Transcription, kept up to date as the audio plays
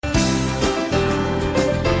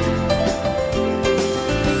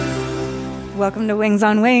Welcome to Wings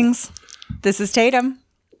on Wings. This is Tatum.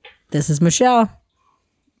 This is Michelle.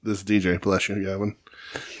 This is DJ. Bless you, Gavin.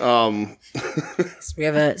 So we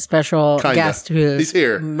have a special guest who's He's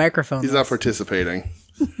here. Microphone. He's not participating.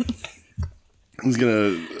 He's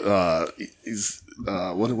gonna. He's.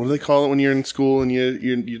 What do they call it when you're in school and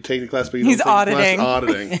you take the class, but you He's don't take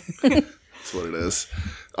auditing. The class? Auditing. That's what it is.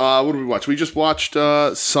 What did we watch? We just watched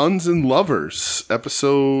Sons and Lovers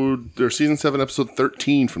season 7, episode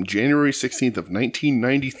 13 from January 16th of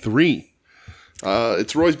 1993.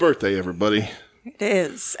 It's Roy's birthday, everybody. It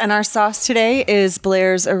is. And our sauce today is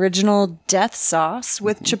Blair's original death sauce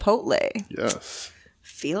with chipotle. Yes.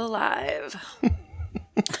 Feel alive.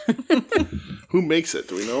 Who makes it?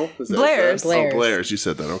 Do we know? Is that Blair's. Oh, Blair's. You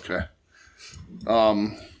said that. Okay.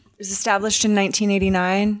 It was established in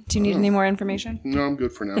 1989. Do you need any more information? No, I'm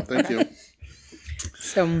good for now. Thank you.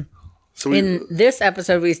 So in this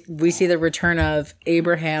episode, we see the return of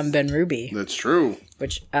Abraham Ben Ruby, That's true.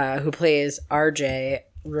 which who plays RJ,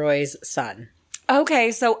 Roy's son.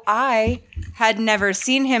 Okay, so I had never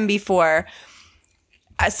seen him before.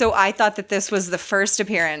 So I thought that this was the first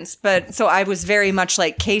appearance. But so I was very much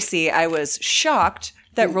like Casey. I was shocked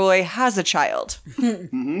that Roy has a child.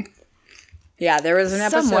 Mm-hmm. Yeah, there was an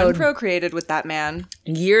episode Someone procreated with that man.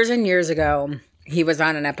 years and years ago. He was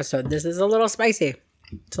on an episode. This is a little spicy.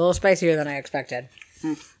 It's a little spicier than I expected.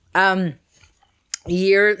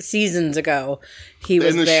 Seasons ago, he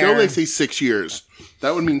was In the there. show, they say 6 years.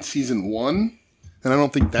 That would mean season 1, and I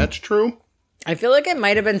don't think that's true. I feel like it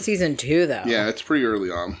might have been season 2, though. Yeah, it's pretty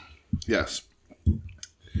early on. Yes.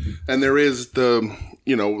 And there is the,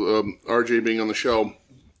 RJ being on the show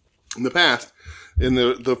in the past. In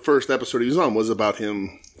the first episode he was on was about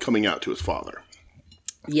him coming out to his father.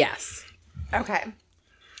 Yes. Okay.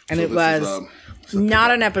 And So it was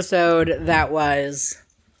not an episode that was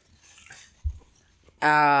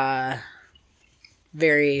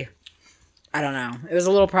very, I don't know. It was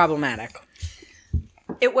a little problematic.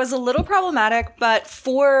 It was a little problematic, but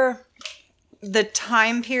for the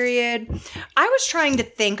time period, I was trying to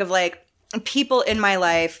think of like people in my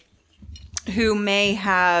life who may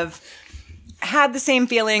have had the same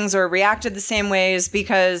feelings or reacted the same ways,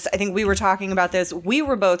 because I think we were talking about this. We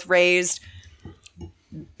were both raised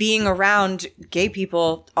being around gay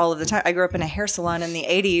people all of the time. I grew up in a hair salon in the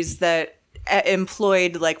 80s that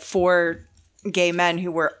employed like 4 gay men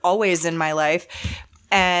who were always in my life.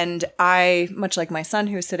 And I, much like my son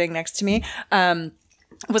who's sitting next to me,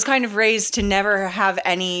 was kind of raised to never have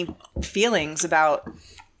any feelings about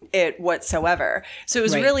it whatsoever. So it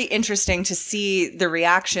was really interesting to see the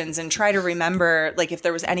reactions and try to remember like if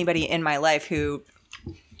there was anybody in my life who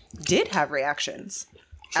did have reactions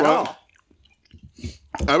at all.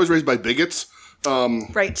 I was raised by bigots.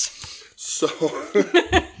 Right. So,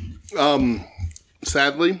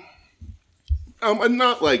 sadly, I'm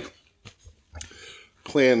not like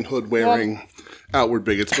planned hood-wearing outward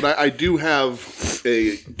bigots, but I do have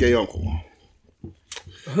a gay uncle.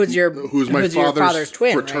 Who's my father's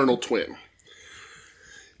twin, fraternal twin.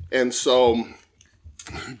 And so,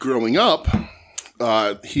 growing up,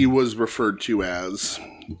 he was referred to as,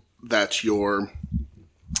 that's your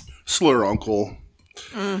slur uncle.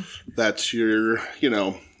 That's your,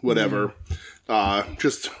 whatever.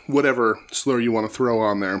 Just whatever slur you want to throw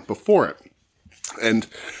on there before it. And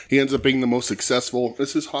he ends up being the most successful,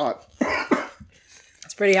 this is hot,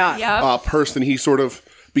 It's pretty hot. Yeah. person. He sort of,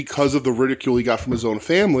 because of the ridicule he got from his own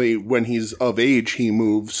family, when he's of age, he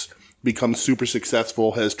moves, becomes super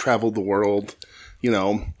successful, has traveled the world,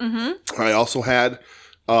 I also had,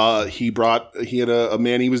 he had a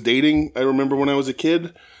man he was dating, I remember when I was a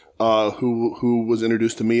kid, who was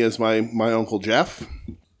introduced to me as my Uncle Jeff,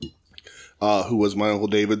 who was my Uncle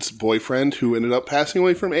David's boyfriend, who ended up passing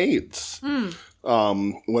away from AIDS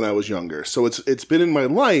when I was younger. So it's been in my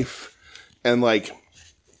life, and like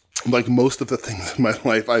most of the things in my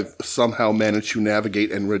life, I've somehow managed to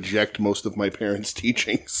navigate and reject most of my parents'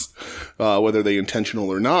 teachings, whether they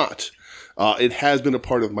intentional or not. It has been a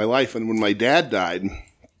part of my life, and when my dad died,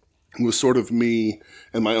 it was sort of me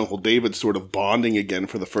and my Uncle David sort of bonding again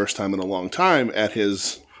for the first time in a long time at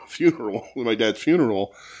his funeral, my dad's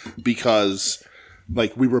funeral, because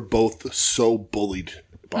like we were both so bullied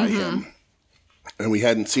by him. And we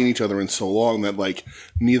hadn't seen each other in so long that, like,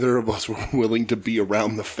 neither of us were willing to be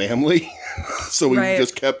around the family. So we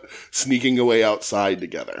just kept sneaking away outside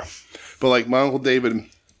together. But, like, my Uncle David,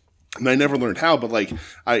 and I never learned how, but, like,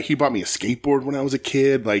 he bought me a skateboard when I was a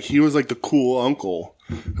kid. Like, he was, like, the cool uncle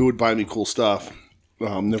who would buy me cool stuff.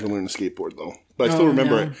 Never learned a skateboard, though. But I still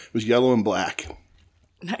remember it. It was yellow and black.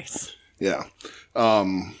 Nice. Yeah.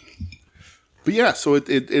 But, yeah, so it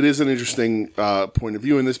is an interesting point of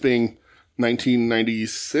view. And this being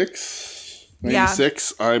 1996. Yeah.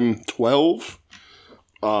 96. I'm 12.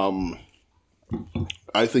 I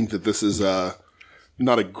think that this is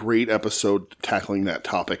not a great episode tackling that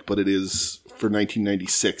topic, but it is for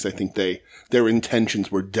 1996. I think their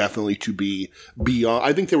intentions were definitely to be beyond.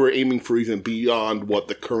 I think they were aiming for even beyond what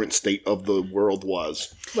the current state of the world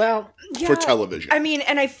was. Well, for television. I mean,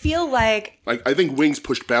 and I feel like I think Wings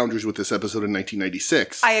pushed boundaries with this episode in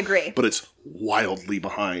 1996. I agree. But it's wildly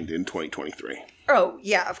behind in 2023. Oh,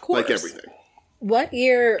 yeah, of course. Like everything. what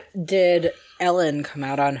year did Ellen come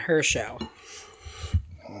out on her show?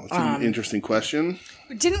 That's an interesting question.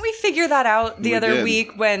 Didn't we figure that out the other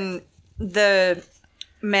week when the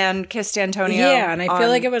man kissed Antonio? Yeah, and I feel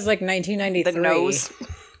like it was like 1993. The nose.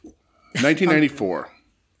 1994.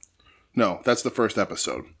 No, that's the first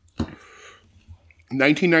episode.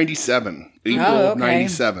 1997. April of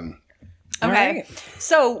 97. Okay. Right.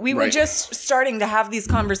 So we were just starting to have these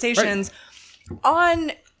conversations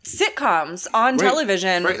on sitcoms, on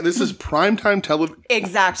television. Right. This is primetime television.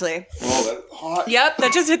 Exactly. Oh, that's hot. Yep,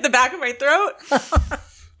 that just hit the back of my throat.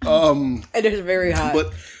 It is very hot.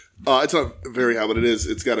 But it's not very hot, but it is.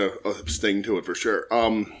 It's got a sting to it for sure.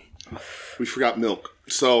 We forgot milk.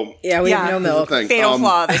 So yeah, we have no milk. thing. Fatal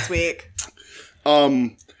flaw this week.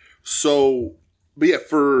 So, but yeah,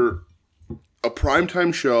 for a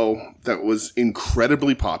primetime show that was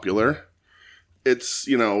incredibly popular, it's,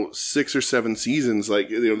 6 or 7 seasons. Like,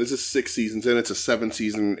 this is 6 seasons in. It's a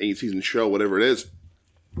 7-season, 8-season show, whatever it is.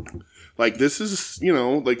 Like, this is,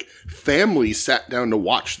 like, families sat down to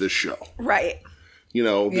watch this show. Right.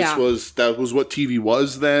 That was what TV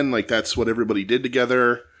was then. Like, that's what everybody did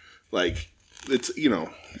together. Like, it's,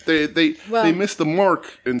 they missed the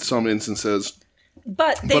mark in some instances.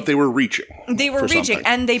 But they were reaching. They were reaching, something.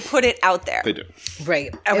 and they put it out there. They did.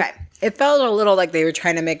 Right. Okay. It felt a little like they were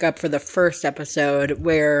trying to make up for the first episode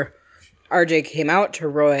where RJ came out to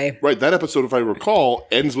Roy. Right. That episode, if I recall,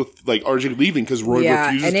 ends with like RJ leaving because Roy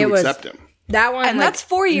refuses to accept him. That one, And that's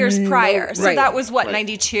 4 years prior. So right. that was what,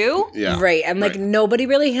 92? Yeah. Right. And nobody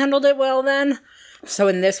really handled it well then. So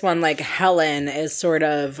in this one, like Helen is sort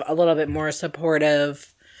of a little bit more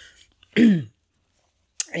supportive. And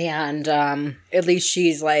at least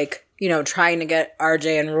she's like, trying to get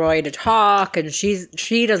RJ and Roy to talk, and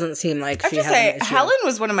she doesn't seem like she has an issue. Helen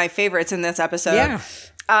was one of my favorites in this episode. Yeah.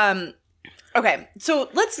 Okay, so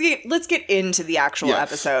let's get into the actual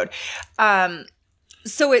episode.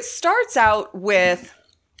 So it starts out with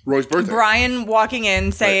Roy's birthday. Brian walking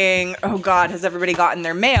in saying, "Oh God, has everybody gotten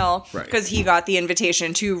their mail?" Right. Because he got the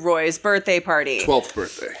invitation to Roy's birthday party. 12th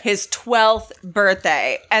birthday. His 12th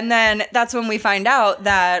birthday. And then that's when we find out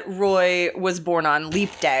that Roy was born on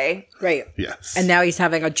Leap Day. Right. Yes. And now he's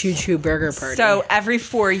having a choo-choo burger party. So every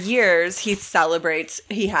 4 years, he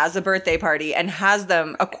has a birthday party and has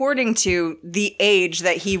them according to the age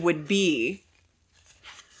that he would be,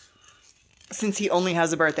 since he only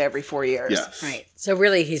has a birthday every 4 years. Yes. Right. So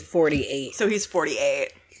really he's 48. So he's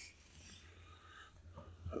 48.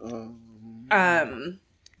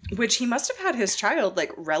 Which he must have had his child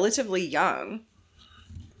like relatively young.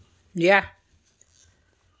 Yeah.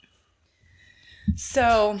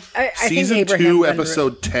 So I Season think 2,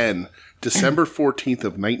 episode 10, December 14th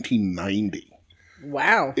of 1990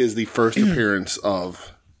 wow. is the first appearance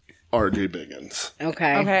of R.J. Biggins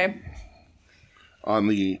Okay. on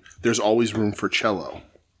the There's Always Room for Cello.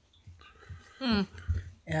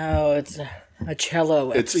 Oh, it's a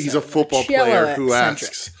cello. He's a football Cello player who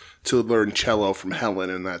eccentric. asks to learn cello from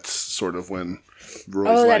Helen, and that's sort of when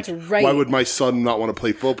Roy's like, that's right. why would my son not want to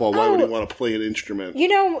play football? Why would he want to play an instrument?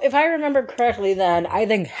 If I remember correctly, then I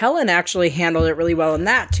think Helen actually handled it really well in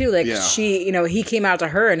that too. Like Yeah. she, he came out to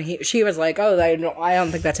her and she was like, "Oh, I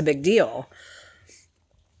don't think that's a big deal."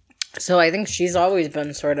 So I think she's always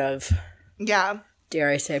been sort of, dare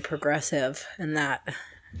I say, progressive in that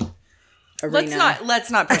arena. Let's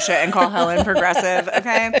not push it and call Helen progressive,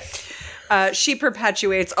 okay? She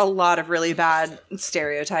perpetuates a lot of really bad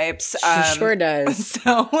stereotypes. She sure does.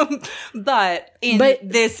 So, but in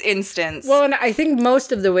this instance, Well, and I think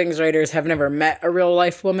most of the Wings writers have never met a real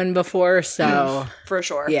life woman before, so for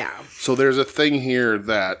sure, yeah. So there's a thing here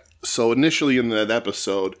that, initially in that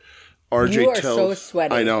episode, RJ You are tells... so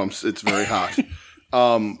sweaty. I know, it's very hot.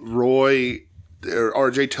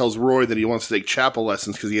 RJ tells Roy that he wants to take chapel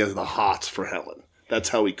lessons because he has the hots for Helen. That's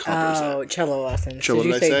how he covers Oh, it. cello lessons. Cello,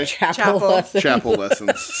 Did you did I say? chapel lessons? Chapel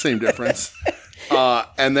lessons, same difference.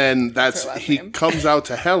 And then he comes out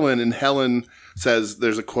to Helen, and Helen says,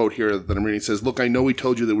 there's a quote here that I'm reading, it says, "Look, I know we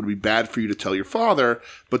told you that it would be bad for you to tell your father,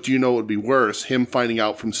 but do you know what would be worse? Him finding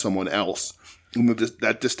out from someone else. And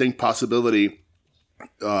that distinct possibility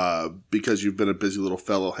because you've been a busy little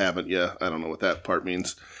fellow, haven't you? I don't know what that part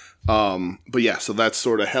means. But yeah, so that's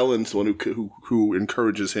sort of Helen's the one who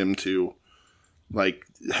encourages him to like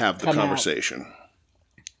have the conversation.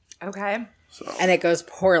 Okay. So. And it goes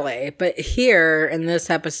poorly. But here in this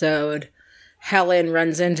episode, Helen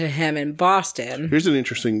runs into him in Boston. Here's an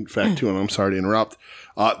interesting fact, too, and I'm sorry to interrupt.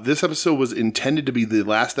 This episode was intended to be the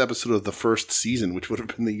last episode of the first season, which would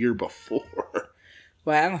have been the year before.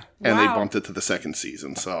 Wow. And they bumped it to the second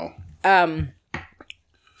season, so.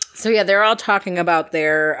 So, yeah, they're all talking about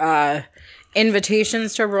their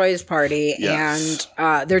invitations to Roy's party, yes.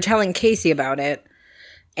 and they're telling Casey about it.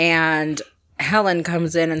 And Helen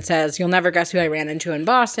comes in and says, "You'll never guess who I ran into in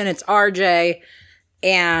Boston. It's RJ."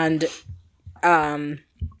 And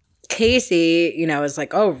Casey, is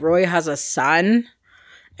like, "Oh, Roy has a son?"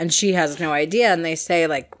 And she has no idea. And they say,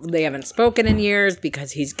 like, they haven't spoken in years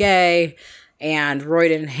because he's gay. And Roy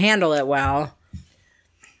didn't handle it well.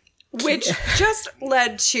 Which just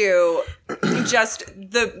led to just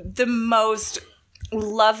the most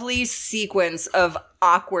lovely sequence of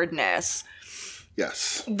awkwardness.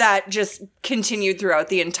 Yes. That just continued throughout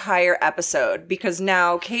the entire episode. Because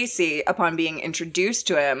now Casey, upon being introduced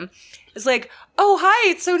to him, is like, "Oh, hi,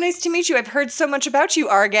 it's so nice to meet you. I've heard so much about you,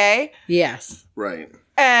 RJ." Yes. Right.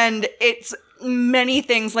 And it's many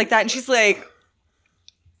things like that. And she's like,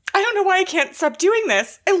 "I don't know why I can't stop doing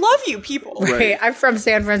this. I love you people." Right. I'm from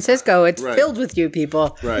San Francisco. It's filled with you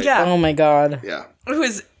people. Right. Yeah. Oh my God. Yeah. It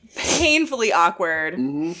was painfully awkward.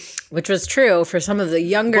 Mm-hmm. Which was true for some of the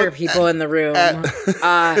younger people in the room.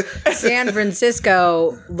 San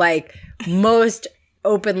Francisco, like most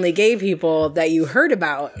openly gay people that you heard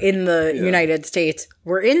about in the United States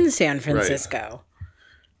were in San Francisco. Right.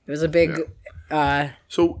 It was a big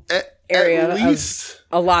so area at least,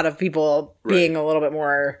 of a lot of people being a little bit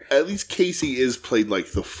more... At least Casey is played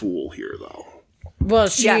like the fool here, though. Well,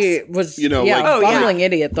 she was a bumbling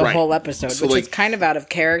idiot the whole episode, so which is kind of out of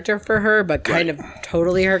character for her, but kind of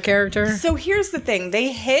totally her character. So here's the thing.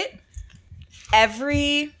 They hit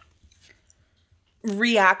every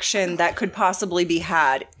reaction that could possibly be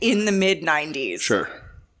had in the mid-90s. Sure.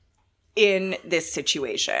 In this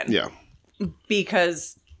situation. Yeah.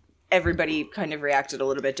 Because everybody kind of reacted a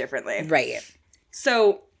little bit differently. Right.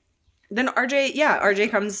 So then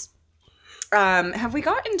RJ comes... have we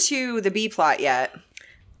gotten to the B plot yet?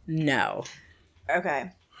 No.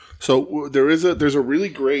 Okay. So there's a really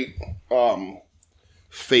great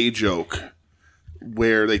Faye joke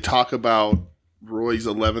where they talk about Roy's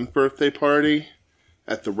 11th birthday party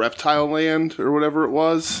at the Reptile Land or whatever it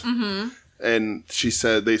was. Mm-hmm. And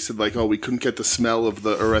they said like, "Oh, we couldn't get the smell of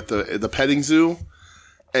at the petting zoo."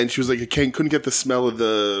 And she was like, couldn't get the smell of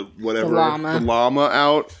the llama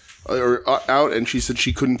out. And she said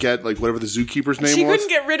she couldn't get like whatever the zookeeper's name was. She couldn't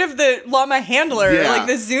get rid of the llama handler, like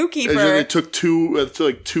the zookeeper. And it took two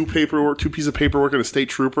pieces of paperwork and a state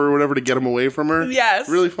trooper or whatever to get him away from her. Yes,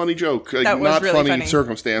 really funny joke. Like, that was not really funny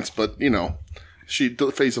circumstance, but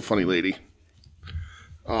Faye's a funny lady.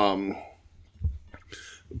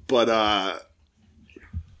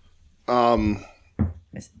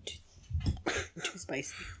 Too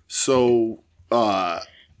spicy. So, but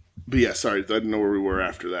yeah, sorry, I didn't know where we were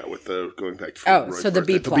after that with the going back to Roy's the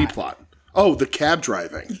birthday. B plot. Oh, the cab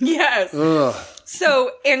driving. Yes. Ugh.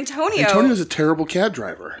 So Antonio's a terrible cab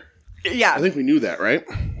driver. Yeah. I think we knew that, right?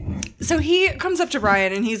 So he comes up to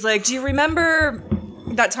Brian and he's like, "Do you remember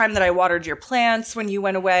that time that I watered your plants when you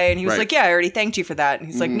went away?" And he was like, "Yeah, I already thanked you for that." And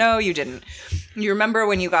he's like, "No, you didn't. You remember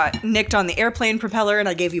when you got nicked on the airplane propeller and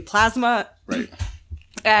I gave you plasma?" Right.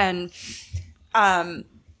 And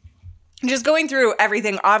just going through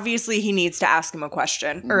everything, obviously he needs to ask him a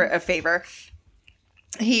question or a favor.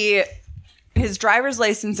 His driver's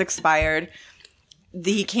license expired.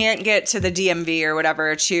 He can't get to the DMV or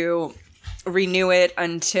whatever to renew it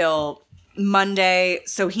until Monday,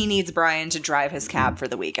 so he needs Brian to drive his cab for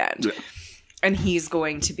the weekend. Yeah. And he's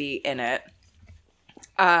going to be in it.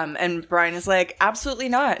 And Brian is like, "Absolutely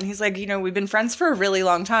not." And he's like, "We've been friends for a really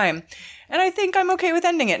long time. And I think I'm okay with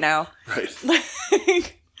ending it now."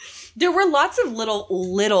 Right. There were lots of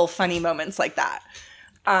little funny moments like that.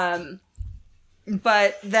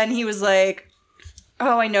 But then he was like,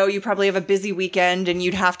 "Oh, I know you probably have a busy weekend and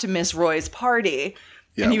you'd have to miss Roy's party."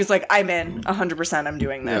 Yeah. And he was like, "I'm in 100%. I'm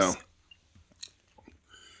doing this."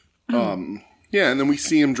 Yeah. And then we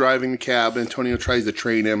see him driving the cab. Antonio tries to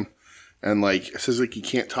train him and says he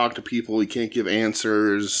can't talk to people. He can't give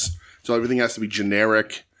answers. So everything has to be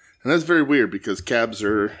generic. And that's very weird because cabs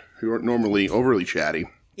aren't normally overly chatty.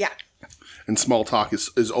 Yeah. And small talk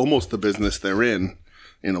is almost the business they're in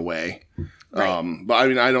a way. Right. But I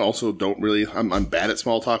mean, I don't really. I'm bad at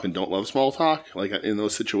small talk and don't love small talk. Like in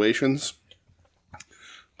those situations.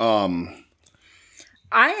 I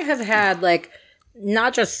have had like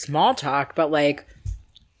not just small talk, but like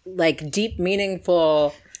deep,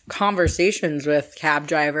 meaningful conversations with cab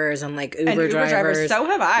drivers and like Uber drivers. So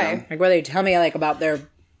have I. Yeah. Like where they tell me like about their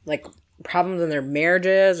like problems in their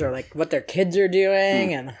marriages or like what their kids are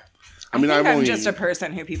doing and. I mean, I'm just a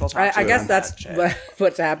person who people talk to. I guess that's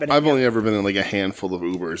what's happening. I've only ever been in like a handful of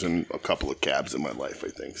Ubers and a couple of cabs in my life, I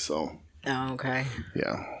think. So. Oh, okay.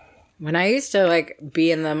 Yeah. When I used to like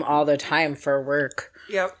be in them all the time for work.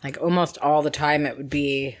 Yep. Like almost all the time it would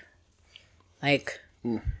be like,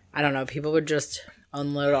 I don't know, people would just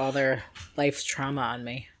unload all their life's trauma on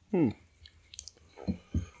me.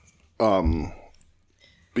 But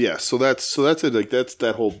yeah, so that's it. Like that's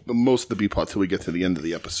that whole most of the B plot till we get to the end of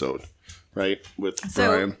the episode, right? With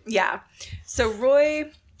Brian. Yeah. So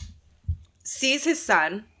Roy sees his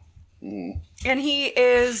son, and he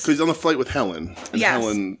is. So he's on the flight with Helen. And Yes.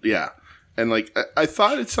 Helen, yeah. And like I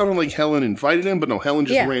thought it sounded like Helen invited him, but no, Helen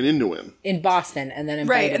just ran into him. In Boston, and then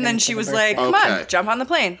Right, and then she was like, come on, jump on the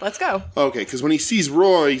plane. Let's go. Okay, because when he sees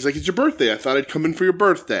Roy, he's like, it's your birthday. I thought I'd come in for your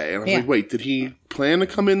birthday. And I was like, wait, did he plan to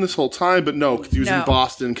come in this whole time? But no, because he was in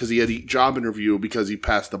Boston because he had a job interview because he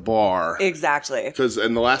passed the bar. Exactly.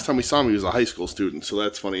 And the last time we saw him, he was a high school student. So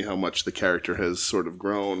that's funny how much the character has sort of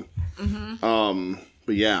grown.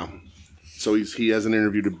 But yeah. So he has an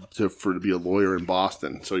interview to be a lawyer in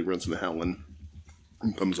Boston. So he runs into Helen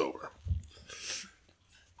and comes over.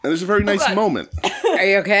 And there's a very nice moment. Are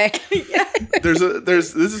you okay?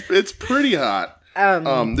 It's pretty hot.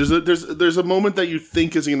 There's a moment that you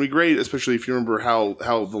think is going to be great, especially if you remember how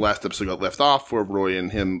the last episode got left off, where Roy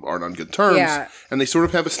and him aren't on good terms, and they sort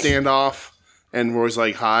of have a standoff. And Roy's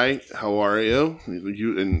like, "Hi, how are you?"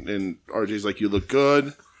 And RJ's like, "You look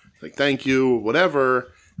good." Like, "Thank you,"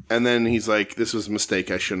 whatever. And then he's like, "This was a mistake.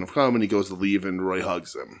 I shouldn't have come." And he goes to leave, and Roy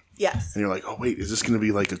hugs him. Yes. And you're like, "Oh wait, is this going to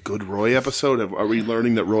be like a good Roy episode? Are we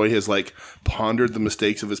learning that Roy has like pondered the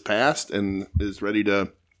mistakes of his past and is ready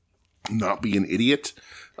to not be an idiot?"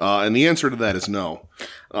 And the answer to that is no.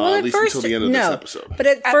 At least until the end of this episode. But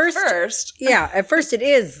at first, it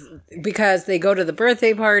is because they go to the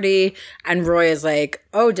birthday party and Roy is like,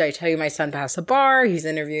 "Oh, did I tell you my son passed the bar? He's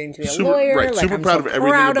interviewing to be a lawyer. Right, like, super I'm proud so of everything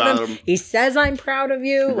proud about of him. He says I'm proud of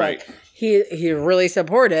you. Right. Like he's really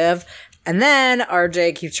supportive." And then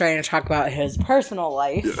RJ keeps trying to talk about his personal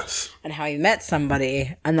life and how he met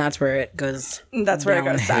somebody, and that's where it goes. That's where it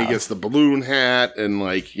goes south. He gets the balloon hat, and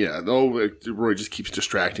Roy just keeps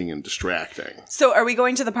distracting and distracting. So, are we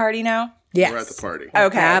going to the party now? Yes. We're at the party.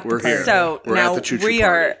 Okay, we're here. So we're now at the choo-choo we party.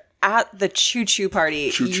 are at the choo-choo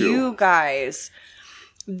party. Choo-choo. You guys,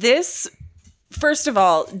 this. First of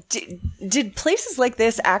all, did places like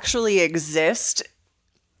this actually exist?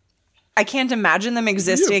 I can't imagine them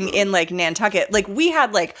existing in like Nantucket. Like we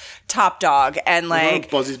had like Top Dog and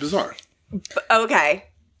like Buzzy's Bazaar. Okay.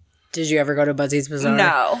 Did you ever go to Buzzy's Bazaar?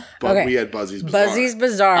 No. But we had Buzzy's Bazaar. Buzzy's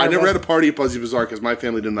Bazaar. I never had a party at Buzzy's Bazaar because my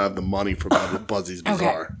family didn't have the money for Buzzy's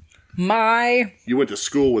Bazaar. You went to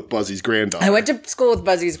school with Buzzy's granddaughter. I went to school with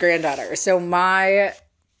Buzzy's granddaughter. So my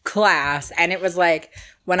class, and it was like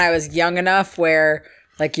when I was young enough where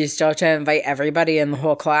like you still have to invite everybody in the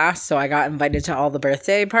whole class. So I got invited to all the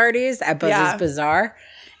birthday parties at Buzzy's Bazaar.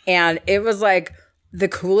 And it was like the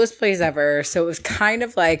coolest place ever. So it was kind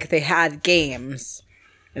of like they had games.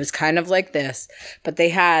 It was kind of like this. But they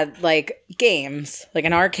had like games, like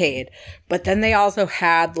an arcade. But then they also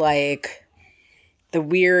had like the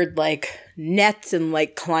weird like nets and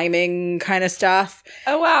like climbing kind of stuff.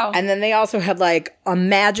 Oh, wow. And then they also had like a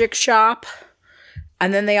magic shop.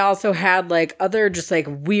 And then they also had like other just like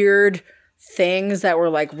weird things that were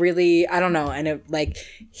like really, I don't know. And it like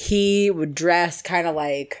he would dress kind of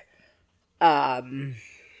like, I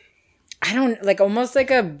don't like almost like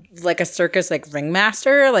a circus like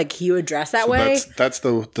ringmaster. Like he would dress that way. That's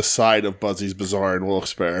the side of Buzzy's Bazaar in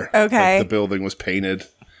Wilkes-Barre. Okay. Like the building was painted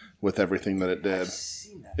with everything that it did.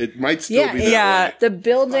 It might still be that way. The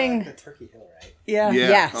building. The Turkey Hill, right? Yeah.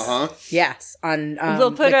 Yes. Uh-huh. Yes. On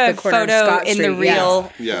we'll put like a the corner of photo Scott in the Street.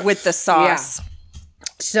 reel Yes. with the sauce. Yeah.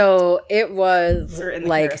 So it was in the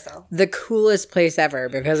like carousel. the coolest place ever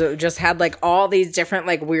because it just had like all these different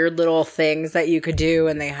like weird little things that you could do,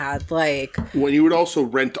 and they had like Well, you would also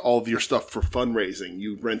rent all of your stuff for fundraising.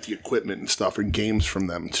 You rent the equipment and stuff and games from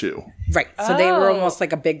them too. right. So they were almost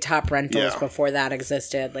like a big top rentals before that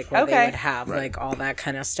existed, like where they Okay. would have like all that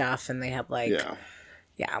kind of stuff, and they had like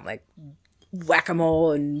Yeah. like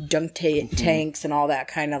whack-a-mole and dunk tanks and all that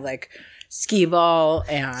kind of like skee ball,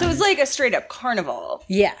 and So it was like a straight up carnival.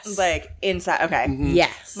 Yes. Like inside. Okay.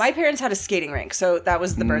 Yes. My parents had a skating rink, so that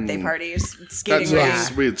was the birthday parties. Skating That's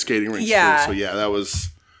rink. we had skating rinks Yeah. too. So yeah, that was.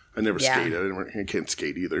 I never skated. I can't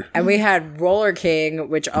skate either. And we had Roller King,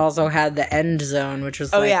 which also had the end zone, which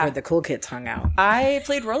was where the cool kids hung out. I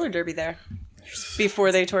played roller derby there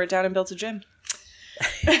before they tore it down and built a gym.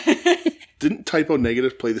 Didn't Typo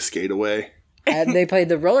Negative play the Skate Away? And they played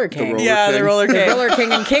the Roller King. The Roller King. The Roller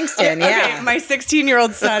King in Kingston, yeah. Okay, my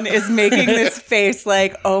 16-year-old son is making this face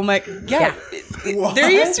like, oh my, yeah. There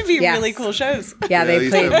used to be really cool shows. Yeah, they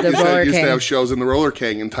played the Roller used King. to have shows in the Roller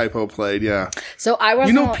King, and Typo played, So I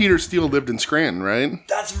wasn't... Peter Steele lived in Scranton, right?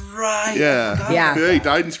 That's right. Yeah. Yeah, he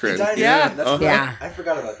died in Scranton. Yeah. That's Yeah. right. I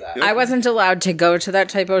forgot about that. I wasn't allowed to go to that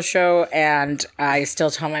Typo show, and I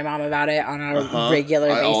still tell my mom about it on a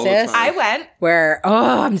regular all the basis. time. I went. Where,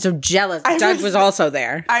 I'm so jealous. Doug was also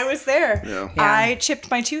there. I was there. Yeah. I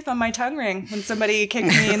chipped my tooth on my tongue ring when somebody kicked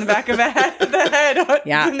me in the back of the head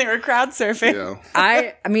when they were crowd surfing. Yeah.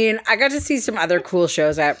 I mean, I got to see some other cool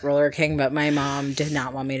shows at Roller King, but my mom did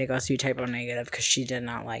not want me to go see Typo Negative because she did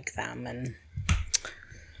not like them, and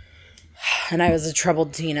I was a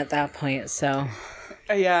troubled teen at that point. So,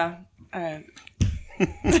 Yeah.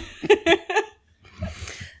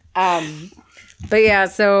 but yeah,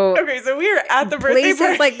 so Okay, so we were at the birthday places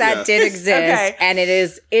party. like that did exist, Okay. and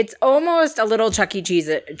it's almost a little Chuck E.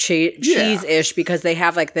 Cheese-ish because they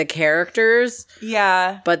have like the characters,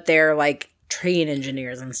 Yeah. but they're like train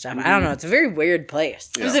engineers and stuff. I don't know. It's a very weird place.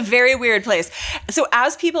 It was a very weird place. So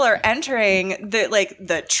as people are entering,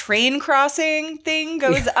 the train crossing thing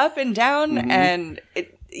goes up and down, and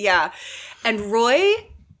and Roy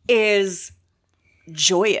is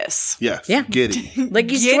joyous. Yes. Yeah. Giddy. Like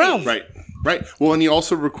he's Giddy. 12. Right. Well, and he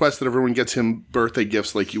also requests that everyone gets him birthday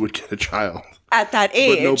gifts like you would get a child. At that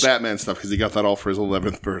age. But no Batman stuff because he got that all for his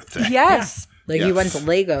 11th birthday. Yes. Like he Yes. went to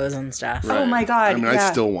Legos and stuff. Oh my God. I mean, yeah.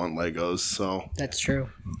 I still want Legos, so That's true.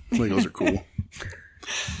 Legos are cool.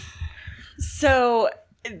 So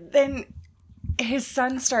then his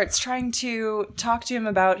son starts trying to talk to him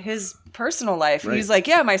about his personal life. And he's like,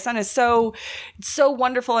 yeah, my son is so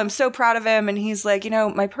wonderful. I'm so proud of him. And he's like,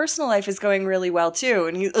 my personal life is going really well too.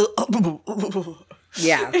 And he's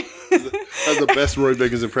Yeah. That's the best Roy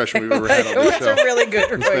Biggins impression we've ever had on It the was show. a really good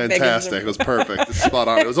It was Roy Biggins fantastic. It was perfect. It's spot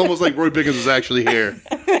on. It was almost like Roy Biggins was actually here.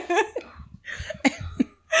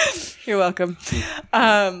 You're welcome.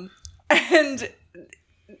 And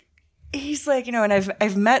he's like, and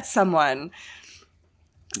I've met someone,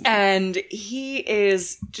 and he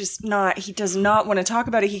is just not, he does not want to talk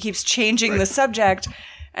about it. He keeps changing the subject,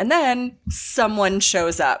 and then someone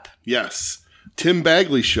shows up. Yes. Tim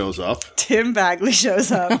Bagley shows up. Tim Bagley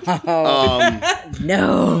shows up.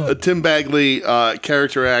 No. Tim Bagley,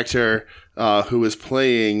 character actor, who is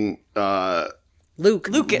playing Luke.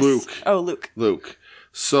 Lucas. Luke. Oh, Luke. Luke.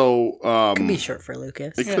 So Could be short for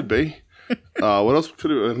Lucas. it could be. What else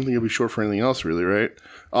could it? I don't think it'd be short for anything else, really, right?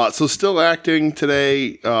 So still acting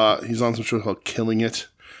today. He's on some show called Killing It.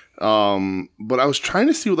 But I was trying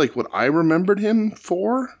to see what I remembered him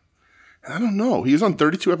for. I don't know. He was on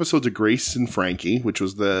 32 episodes of Grace and Frankie, which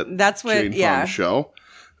was That's what- Jane yeah. Fonda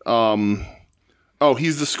show.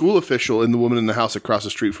 He's the school official in The Woman in the House Across the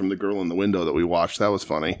Street from the Girl in the Window that we watched. That was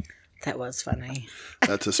funny. That was funny.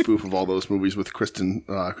 That's a spoof of all those movies with Kristen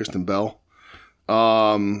Bell.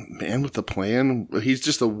 Man with the Plan. He's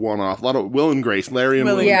just a one-off. A lot of Will and Grace, Larry and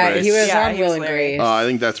Will and Yeah, Grace. he was Yeah, on he was Will and Larry. Grace. I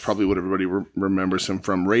think that's probably what everybody remembers him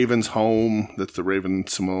from. Raven's Home. That's the Raven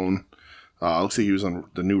Simone. Looks like he was on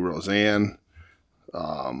the new Roseanne.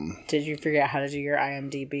 Did you figure out how to do your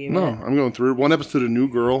IMDb? No, I'm going through one episode of New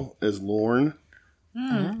Girl as Lorne.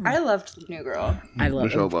 I loved New Girl. I love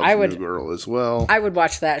Michelle it. loves New Girl as well. I would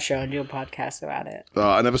watch that show and do a podcast about it.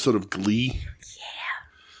 An episode of Glee.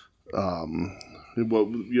 Yeah.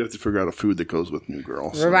 Well, you have to figure out a food that goes with New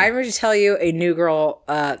Girl. So Remind me to tell you a New Girl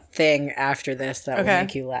thing after this that will Okay.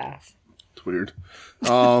 make you laugh. it's weird.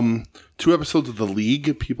 2 episodes of The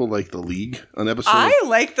League. People like The League. An episode. I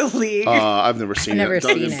like The League. I've never seen never it.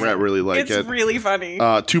 Doug seen and it. Brett really like it's it. really funny.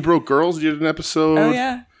 2 Broke Girls did an episode. Oh,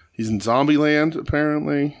 yeah. He's in Zombieland,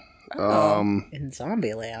 apparently. In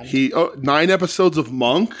Zombieland. 9 episodes of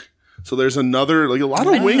Monk. So there's another, a lot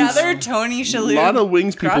of wings. Another Tony Shalhoub. A lot of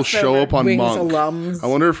Wings people show crossover. up on Wings Monk. alums. I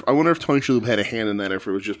wonder if Tony Shalhoub had a hand in that, or if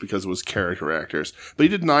it was just because it was character actors. But he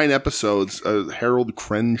did 9 episodes. Harold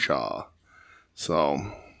Crenshaw. So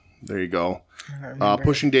there you go.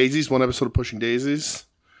 Pushing Daisies. 1 episode of Pushing Daisies.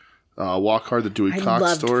 Walk Hard, the Dewey I Cox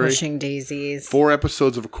loved story. Pushing Daisies. 4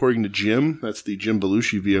 episodes of According to Jim. That's the Jim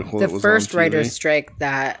Belushi vehicle. The that was first on TV. writer's strike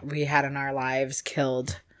that we had in our lives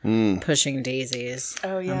killed pushing daisies.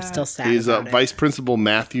 Oh, yeah. I'm still sad. He's about it. Vice Principal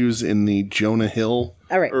Matthews in the Jonah Hill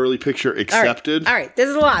early picture Accepted. All right. This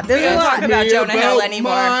is a lot. This is a lot. Talk about Jonah Hill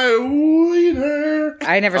anymore. My wiener.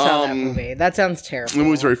 I never saw that movie. That sounds terrible. The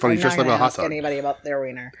movie's very funny. I'm He's dressed not like a gonna hot ask dog. anybody about their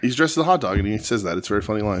wiener. He's dressed as a hot dog, and he says that. It's a very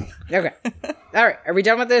funny line. Okay. All right. Are we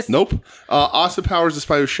done with this? Nope. Austin Powers, the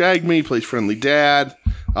Spy Who Shagged Me, plays Friendly Dad.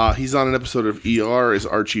 He's on an episode of ER as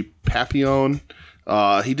Archie Papillon.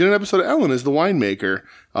 He did an episode of Ellen as the winemaker.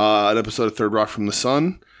 An episode of Third Rock from the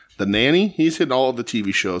Sun. The Nanny. He's hitting all of the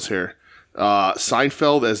TV shows here.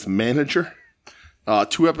 Seinfeld as the manager.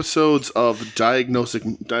 2 episodes of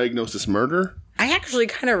Diagnosis Murder. I actually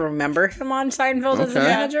kind of remember him on Seinfeld as the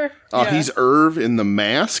manager. He's Irv in The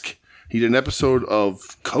Mask. He did an episode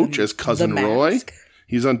of Coach as Cousin Roy. Mask.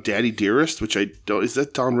 He's on Daddy Dearest, which I don't... Is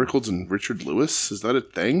that Don Rickles and Richard Lewis? Is that a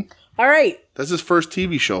thing? All right. That's his first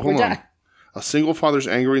TV show. Hold on. done. A single father's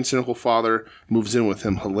angry and cynical father moves in with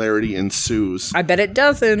him. Hilarity ensues. I bet it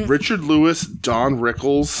doesn't. Richard Lewis, Don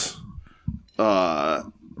Rickles.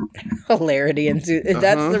 Hilarity and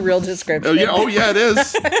that's the real description. Oh yeah, it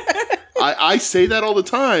is. I say that all the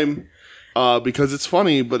time because it's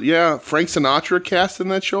funny. But yeah, Frank Sinatra cast in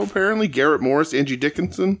that show apparently. Garrett Morris, Angie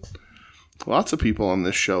Dickinson. Lots of people on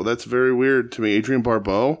this show. That's very weird to me. Adrienne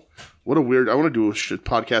Barbeau. What a weird... I want to do a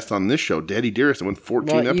podcast on this show. Daddy Dearest. I went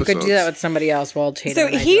 14 episodes. You could do that with somebody else while Tatum So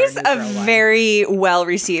and I he's do our a new girl very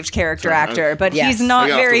well-received character actor, but Yes. he's not I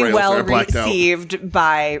got off the very rails there. I well blacked out. received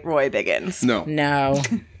by Roy Biggins. No. one. No.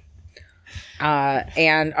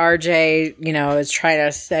 And RJ, is trying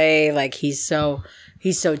to say like he's so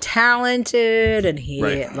talented and he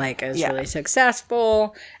Right. is really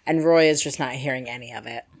successful, and Roy is just not hearing any of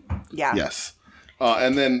it. Yeah. Yes.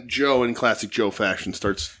 And then Joe, in classic Joe fashion,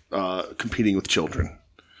 starts competing with children.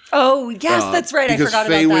 Oh, yes, that's right. I Because forgot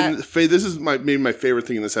Faye about that. Faye, this is maybe my favorite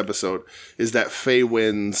thing in this episode, is that Faye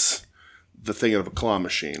wins the thing out of a claw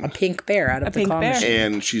machine. A pink bear out of the pink claw bear. machine.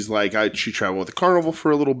 And she's like, she traveled with the carnival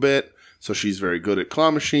for a little bit, so she's very good at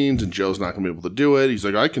claw machines, and Joe's not going to be able to do it. He's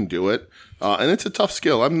like, I can do it. And it's a tough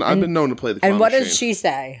skill. I've been known to play the claw And what machine. does she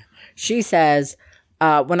say? She says,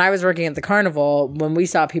 when I was working at the carnival, when we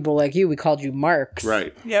saw people like you, we called you Marks.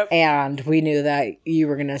 Right. Yep. And we knew that you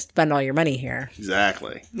were going to spend all your money here.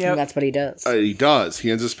 Exactly. Yep. And that's what he does. He does. He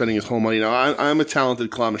ends up spending his whole money. Now, I'm a talented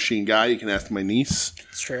claw machine guy. You can ask my niece.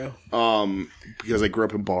 It's true. Because I grew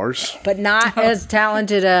up in bars. But not as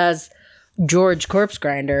talented as George Corpse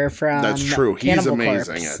Grinder from That's true. He's Cannibal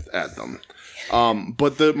amazing Corpse. at them.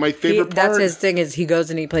 But my favorite That's part... his thing is he goes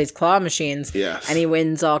and he plays claw machines. Yes. And he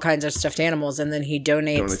wins all kinds of stuffed animals, and then he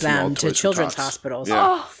donates them all them to to Toys for children's Tots. hospitals. Yeah.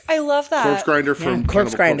 Oh, I love that. Corpse Grinder from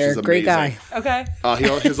Corpse Cannibal Grinder, Corpse is great amazing. guy.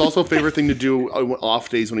 Okay. His also favorite thing to do off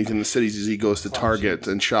days when he's in the cities is he goes to Target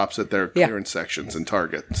and shops at their clearance sections in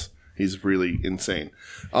Targets. He's really insane.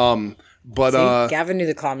 But Gavin knew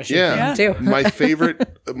the claw machine yeah, thing, too. my favorite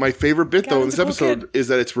bit though in Gavin's this a cool episode is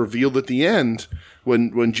that it's revealed at the end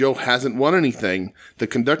when Joe hasn't won anything, the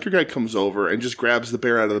conductor guy comes over and just grabs the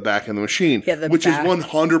bear out of the back of the machine, Yeah, the which back. is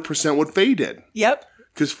 100% what Faye did Yep.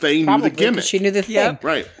 because Faye Probably, knew the gimmick. 'cause she knew the thing. Yep.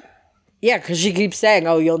 Right. Yeah, because she keeps saying,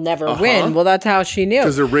 "Oh, you'll never win." Well, that's how she knew.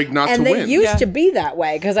 'Cause they're rigged not and to they win. used Yeah. to be that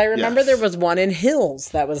way. Because I remember Yes. there was one in Hills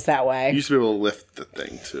that was that way. You used to be able to lift the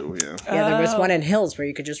thing too, yeah. Yeah, there was one in Hills where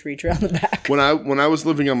you could just reach around the back. When I was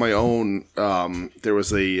living on my own, there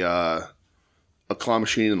was a claw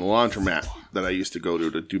machine in the laundromat that I used to go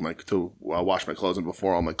to wash my clothes, and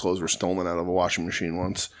before all my clothes were stolen out of a washing machine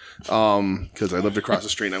once, because I lived across the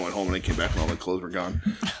street and I went home and I came back and all my clothes were gone.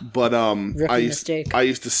 But I used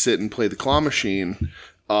to sit and play the claw machine,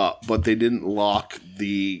 but they didn't lock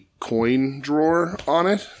the coin drawer on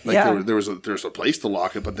it. Like there was a place to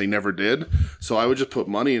lock it, but they never did. So I would just put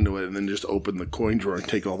money into it and then just open the coin drawer and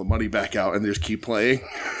take all the money back out and just keep playing.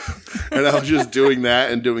 And I was just doing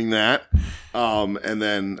that and doing that. And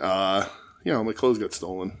then my clothes got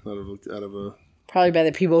stolen out of a Probably by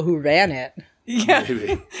the people who ran it. Yeah.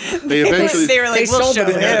 maybe. They eventually They were like, They we'll sold show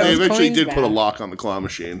them. you. Yeah. they those eventually coins did put a back. lock on the claw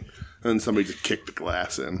machine, and then somebody just kicked the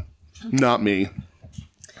glass in. Not me.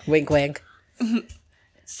 Wink, wink.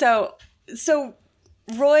 So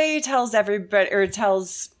Roy tells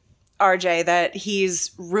tells RJ that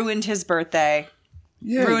he's ruined his birthday.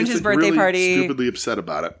 Yeah, Ruined he his gets, birthday really party. Stupidly upset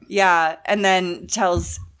about it. Yeah, and then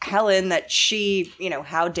tells Helen that she,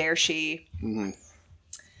 how dare she?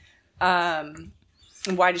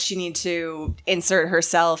 Why does she need to insert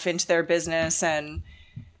herself into their business? And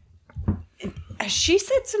she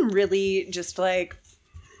said some really just like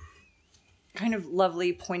kind of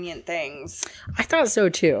lovely, poignant things. I thought so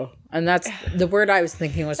too. And that's the word I was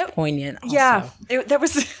thinking was poignant. Also. Yeah, that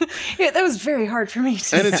was very hard for me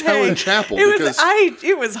to And it's say. Helen Chapel.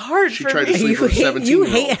 It was hard she for tried me. to sleep with a 17-year-old. You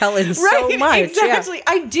hate Helen so much. Exactly. Yeah.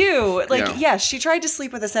 I do. Like, Yeah. yes, she tried to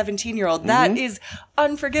sleep with a 17-year-old. That is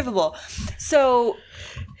unforgivable. So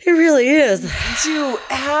It really is. to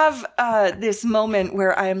have this moment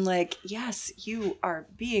where I'm like, yes, you are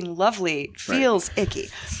being lovely feels icky.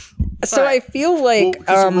 So I feel like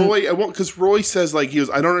because Roy says like he goes,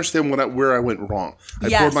 I don't understand where I went wrong. I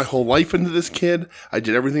poured my whole life into this kid. I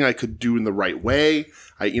did everything I could do in the right way.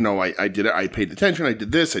 I did it. I paid attention. I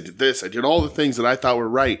did this. I did all the things that I thought were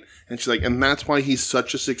right. And she's like, and that's why he's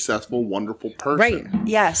such a successful, wonderful person. right.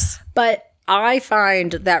 Yes. But I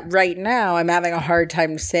find that right now I'm having a hard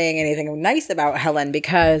time saying anything nice about Helen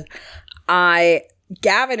because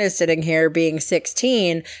Gavin is sitting here being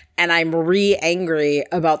 16 and I'm angry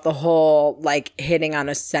about the whole like hitting on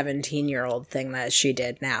a 17-year-old thing that she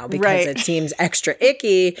did now because it seems extra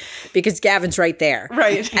icky because Gavin's right there.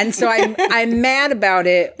 Right. And so I'm mad about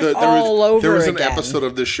it all over again. There was an episode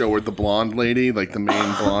of this show where the blonde lady, like the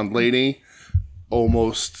main blonde lady,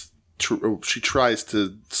 almost she tries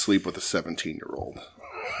to sleep with a 17-year-old.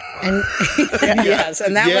 And yes,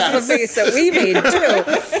 and that was the face that we made too.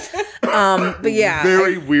 But yeah,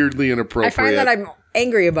 very weirdly inappropriate. I find that I'm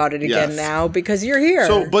angry about it again now because you're here.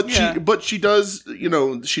 So, but she does,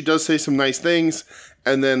 she does say some nice things,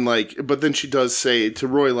 and then but then she does say to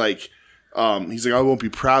Roy he's like, I won't be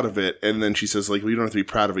proud of it, and then she says well, you don't have to be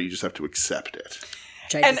proud of it, you just have to accept it.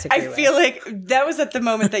 And I feel like that was at the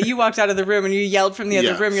moment that you walked out of the room and you yelled from the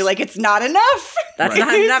other room. You're like, it's not enough. That's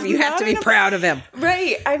not enough. You have to be proud of him.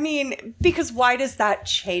 Right. I mean, because why does that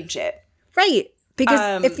change it? Right.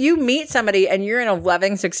 Because if you meet somebody and you're in a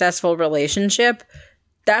loving, successful relationship,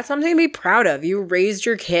 that's something to be proud of. You raised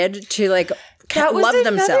your kid to that was love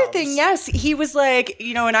another themselves. thing. Yes, he was like,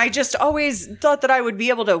 and I just always thought that I would be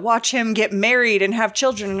able to watch him get married and have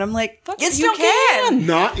children, and I'm like, fuck, you still can.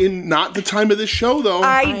 Not the time of this show though.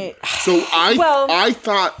 I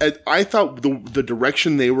thought the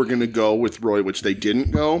direction they were going to go with Roy, which they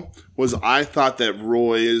didn't go, was I thought that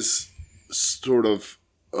Roy's sort of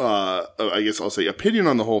I guess I'll say opinion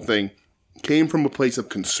on the whole thing came from a place of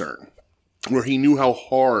concern, where he knew how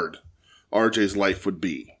hard RJ's life would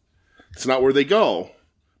be. It's not where they go.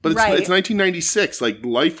 But it's 1996.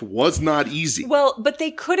 Life was not easy. Well, but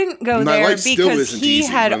they couldn't go there because he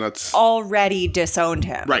had already disowned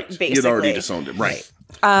him. Right. Basically. He had already disowned him. Right.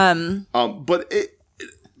 But it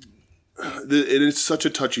is such a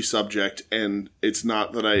touchy subject, and it's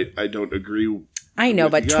not that I don't agree. I know,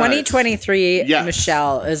 but 2023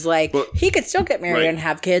 Michelle is he could still get married and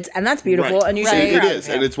have kids, and that's beautiful, and you should be proud of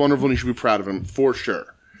him. And it's wonderful, and you should be proud of him for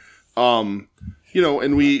sure.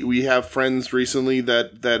 And we have friends recently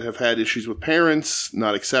that have had issues with parents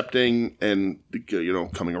not accepting and,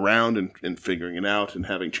 coming around and figuring it out and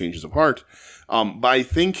having changes of heart. But I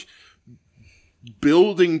think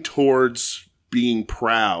building towards being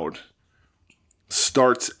proud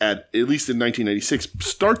starts at least in 1996,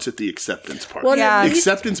 starts at the acceptance part. Well,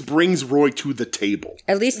 acceptance brings Roy to the table.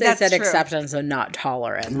 At least they said acceptance and not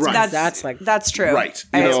tolerance. Right. That's true. Right.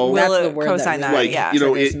 I will that's the word co-sign that.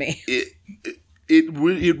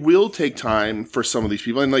 It will take time for some of these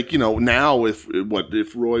people, and now if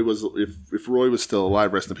Roy was still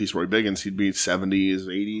alive, rest in peace, Roy Biggins, he'd be 70s,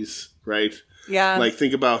 80s, right? Yeah.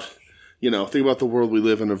 Think about the world we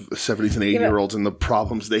live in of 70s and 80-year-olds and the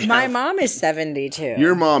problems they have. My mom is 72.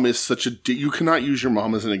 Your mom is you cannot use your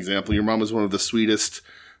mom as an example. Your mom is one of the sweetest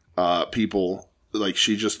people.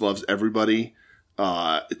 She just loves everybody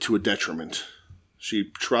to a detriment.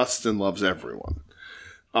 She trusts and loves everyone.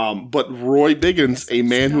 But Roy Biggins, a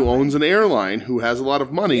man who owns an airline, who has a lot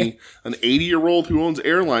of money, an 80-year-old who owns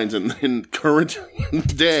airlines in current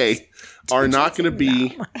day, are not going to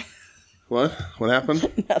be... What? What happened?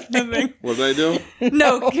 Nothing. What did I do?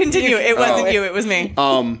 No, continue. It wasn't you. It was me.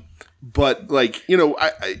 But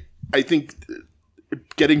I think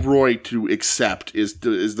getting Roy to accept is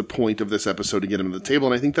the point of this episode, to get him to the table,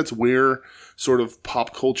 and I think that's where sort of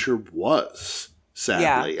pop culture was.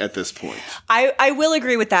 Sadly, at this point, I will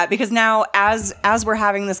agree with that, because now as we're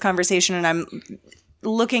having this conversation and I'm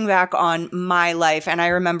looking back on my life, and I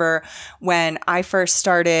remember when I first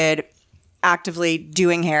started actively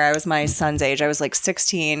doing hair, I was my son's age. I was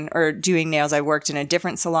 16 or doing nails. I worked in a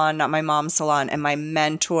different salon, not my mom's salon, and my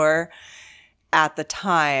mentor at the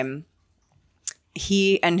time,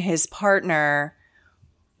 he and his partner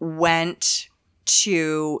went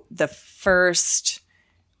to the first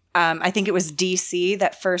I think it was DC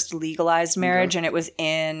that first legalized marriage, and it was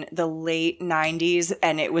in the late 90s,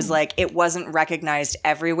 and it was like, it wasn't recognized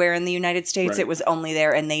everywhere in the United States. It was only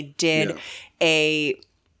there, and they did a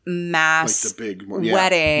mass Like the big one. Yeah.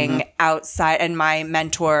 wedding outside, and my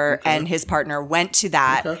mentor and his partner went to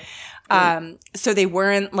that. Okay. So they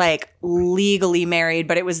weren't like legally married,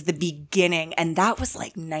 but it was the beginning, and that was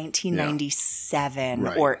like 1997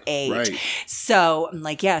 or 8. Right. So I'm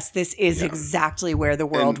like, yes, this is exactly where the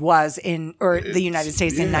world was the United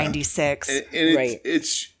States in 96. And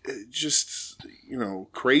it's just,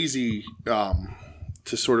 crazy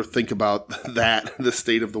to sort of think about that, the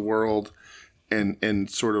state of the world and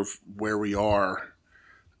sort of where we are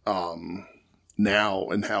now,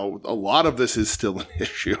 and how a lot of this is still an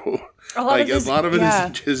issue. A lot of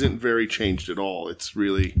it isn't very changed at all. It's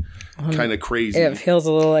really kind of crazy. It feels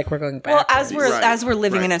a little like we're going back. Well, as we're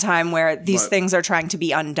living in a time where these things are trying to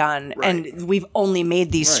be undone, and we've only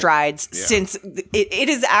made these strides since it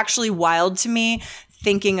is actually wild to me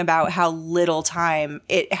thinking about how little time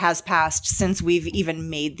it has passed since we've even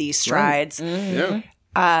made these strides. Yeah.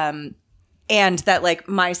 And that, like,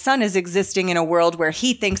 my son is existing in a world where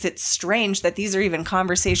he thinks it's strange that these are even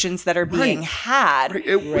conversations that are being had.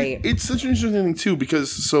 It's such an interesting thing, too,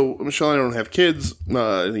 because, so, Michelle and I don't have kids.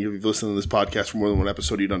 I think if you've listened to this podcast for more than one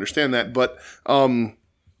episode, you'd understand that. But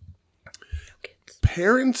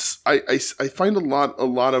parents, I find a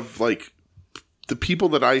lot of, like, the people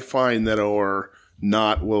that I find that are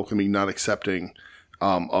not welcoming, not accepting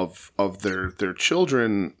of their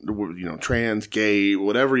children, trans, gay,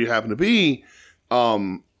 whatever you happen to be,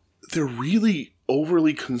 they're really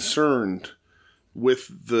overly concerned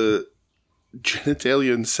with the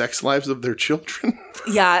genitalia and sex lives of their children.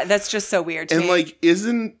 Yeah, that's just so weird to me. And like,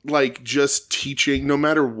 isn't like just teaching, no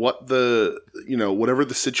matter what whatever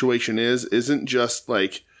the situation is, isn't just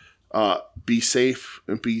like be safe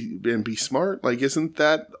and be smart. Like, isn't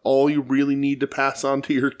that all you really need to pass on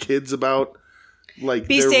to your kids about? Like,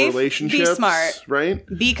 be their safe, relationships, be smart, right?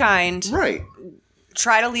 Be kind, right?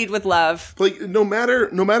 Try to lead with love. Like, no matter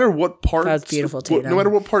what part, that's beautiful. No matter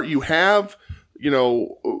what part you have,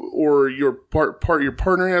 or your part your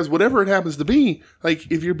partner has, whatever it happens to be.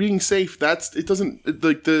 Like, if you're being safe, it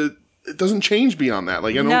doesn't change beyond that.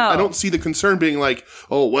 Like, I don't see the concern being like,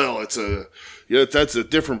 oh well, that's a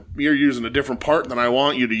different. You're using a different part than I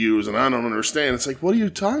want you to use, and I don't understand. It's like, what are you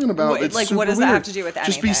talking about? It's like, super what does weird. that have to do with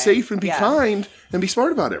anything? Just be safe and be kind and be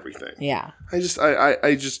smart about everything. Yeah. I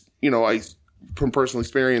from personal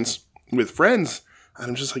experience with friends, and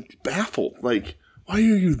I'm just like baffled. Like, why are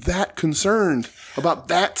you that concerned about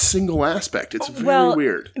that single aspect? It's very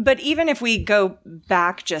weird. But even if we go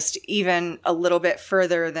back just even a little bit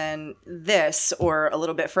further than this, or a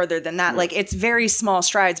little bit further than that, like, it's very small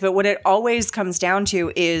strides. But what it always comes down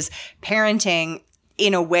to is parenting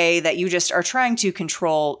in a way that you just are trying to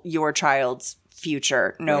control your child's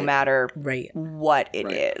future, no matter what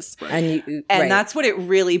it is. Right. And that's what it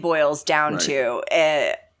really boils down to.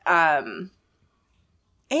 And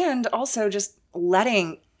also just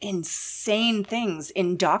letting insane things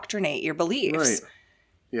indoctrinate your beliefs. Right.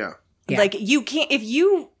 Yeah. Like, you can't, if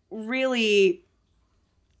you really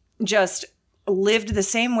just lived the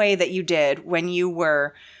same way that you did when you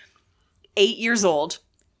were 8 years old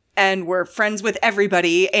and were friends with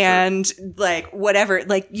everybody and like whatever,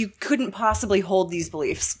 like, you couldn't possibly hold these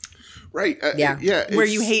beliefs. Right. Where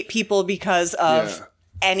you hate people because of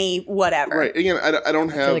any whatever. Right. Again, I don't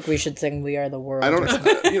have. I feel like we should sing "We Are the World." I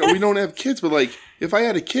don't. We don't have kids, but like, if I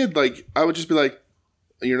had a kid, like, I would just be like,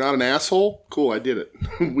 "You're not an asshole. Cool, I did it.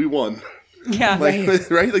 We won." Yeah.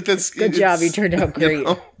 Like, right. Like, that's good job. You turned out great.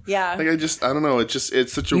 Yeah. Like, I don't know.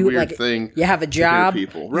 It's such a weird thing. You have a job.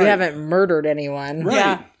 People. Right. You haven't murdered anyone. Right.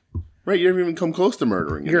 Yeah. Right, you haven't even come close to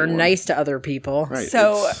murdering You're anyone. nice to other people. Right.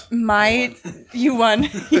 So you won.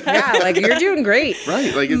 Yeah, like, you're doing great.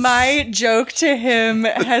 Right. Like, my joke to him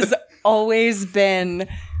has always been,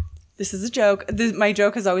 this is a joke. My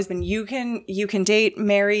joke has always been, you can date,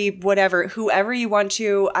 marry, whatever, whoever you want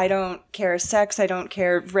to. I don't care sex. I don't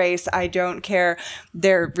care race. I don't care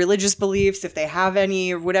their religious beliefs, if they have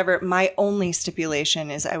any or whatever. My only stipulation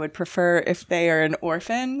is I would prefer if they are an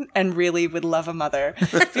orphan and really would love a mother,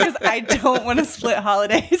 because I don't want to split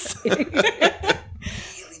holidays. Really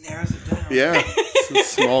narrows it down. Yeah. It's a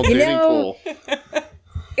small dating pool.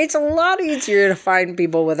 It's a lot easier to find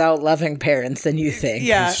people without loving parents than you think.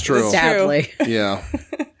 Yeah, it's true. Sadly. Yeah.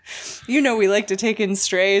 We like to take in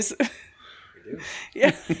strays.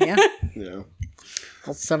 Yeah. Yeah.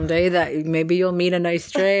 Well, someday that maybe you'll meet a nice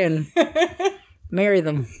stray and marry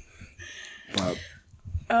them. But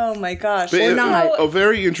Oh my gosh. Or not. A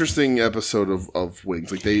very interesting episode of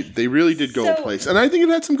Wings. Like they really did go a place. And I think it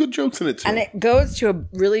had some good jokes in it too. And it goes to a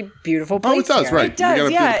really beautiful place. Oh, it does, here. right. It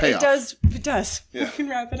does, yeah. It does. Yeah. We can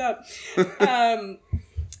wrap it up.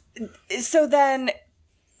 So then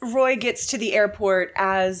Roy gets to the airport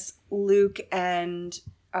as Luke and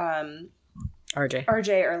RJ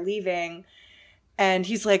are leaving. And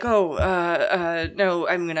he's like, no,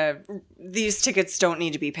 these tickets don't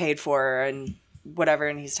need to be paid for and whatever.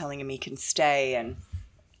 And he's telling him he can stay. And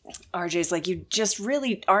RJ's like, you just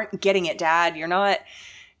really aren't getting it, Dad. You're not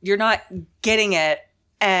getting it.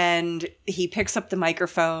 And he picks up the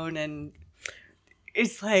microphone and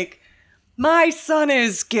it's like, my son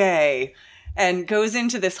is gay. And goes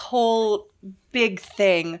into this whole big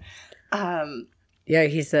thing. Yeah,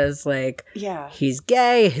 he says, like, yeah, he's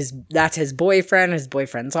gay. That's his boyfriend. His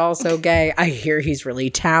boyfriend's also gay. I hear he's really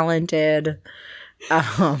talented.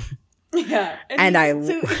 Yeah.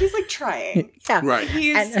 So he's like trying. Yeah. Right.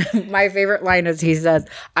 And my favorite line is he says,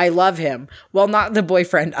 I love him. Well, not the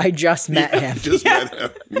boyfriend. I just met him. Met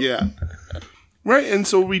him. Yeah. Right. And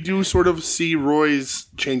so we do sort of see Roy's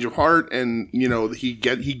change of heart and, you know, he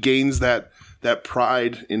gains that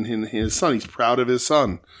pride in his son. He's proud of his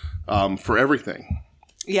son for everything.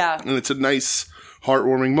 Yeah. And it's a nice,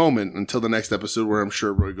 heartwarming moment until the next episode where I'm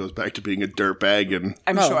sure Roy goes back to being a dirtbag. And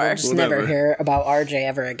I'm sure. We'll just never hear about RJ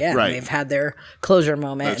ever again. Right. They've had their closure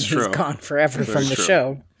moment and he's gone forever from the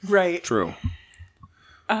show. Right. True.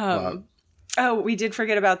 We did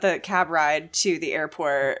forget about the cab ride to the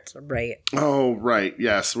airport. Right. Oh, right.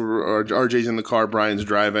 Yes. RJ's in the car, Brian's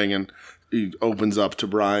driving, and he opens up to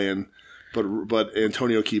Brian. But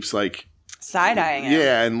Antonio keeps like side-eyeing him.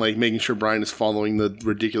 Yeah, and like making sure Brian is following the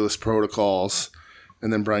ridiculous protocols.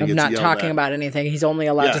 And then Brian gets not yelled talking at. about anything. He's only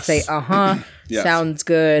allowed to say, Yes. sounds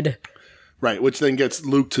good. Right, which then gets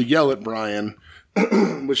Luke to yell at Brian,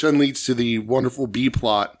 which then leads to the wonderful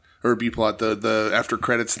B-plot, the after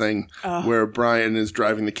credits thing, where Brian is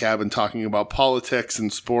driving the cab and talking about politics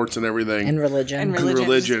and sports and everything. And religion. And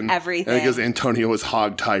religion. Everything. And because Antonio is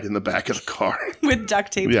hogtied in the back of the car. With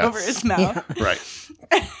duct tape over his mouth. Yeah. Right.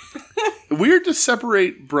 Weird to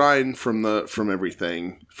separate Brian from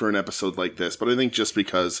everything for an episode like this, but I think just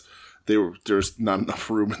because there's not enough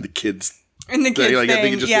room in the kids. In the kids thing, I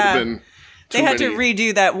think it just would have been. They had to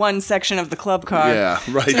redo that one section of the club car. Yeah,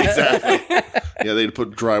 right, exactly. Yeah, they had to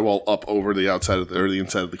put drywall up over the outside of the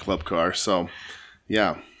inside of the club car. So,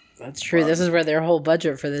 yeah. That's true. This is where their whole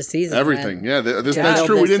budget for this season. Everything. Yeah, that's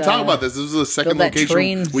true. We didn't talk about this. This is the second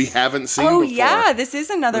location we haven't seen before. Yeah, this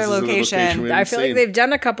is another location. I feel like they've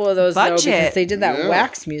done a couple of those though, because they did that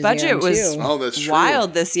wax museum budget was that's true.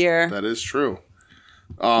 Wild this year. That is true.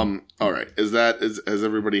 All right. Has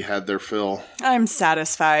everybody had their fill? I'm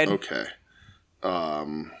satisfied. Okay.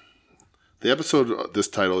 The episode, this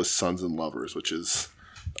title is Sons and Lovers, which is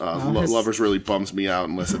Lovers really bums me out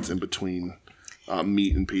unless it's in between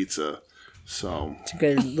meat and pizza. So it's a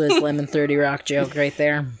good Liz Lemon 30 Rock joke right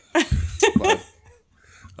there.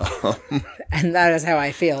 And that is how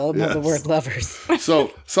I feel about the word lovers.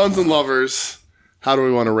 So Sons and Lovers, how do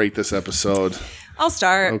we want to rate this episode? I'll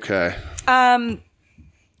start. Okay.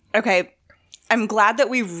 Okay. I'm glad that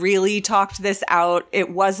we really talked this out. It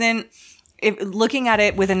wasn't. Looking at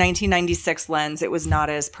it with a 1996 lens, it was not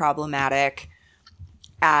as problematic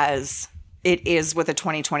as it is with a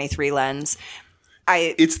 2023 lens.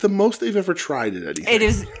 It's the most they've ever tried at anything. It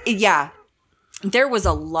is, yeah. There was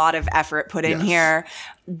a lot of effort put in here.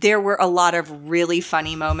 There were a lot of really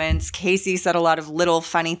funny moments. Casey said a lot of little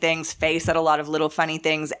funny things. Faye said a lot of little funny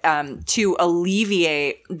things to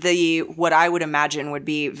alleviate what I would imagine would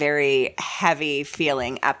be very heavy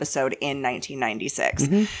feeling episode in 1996.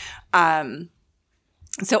 Mm-hmm.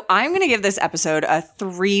 So I'm going to give this episode a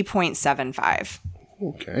 3.75.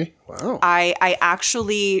 Okay. Wow. I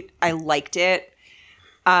liked it.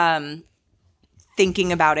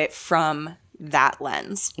 Thinking about it from that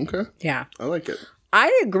lens. Okay. Yeah. I like it.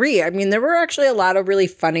 I agree. I mean, there were actually a lot of really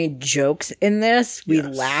funny jokes in this. We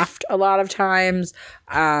laughed a lot of times.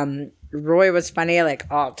 Roy was funny. Like,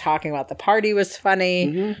 talking about the party was funny.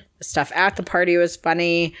 Mm-hmm. The stuff at the party was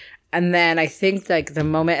funny. And then I think like the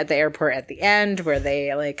moment at the airport at the end where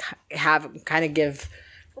they like have kind of give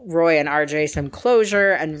Roy and RJ some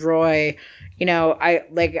closure, and Roy, you know,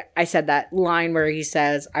 I said that line where he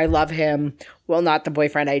says, I love him. Well, not the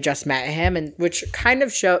boyfriend. I just met him. And which kind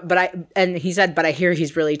of and he said, but I hear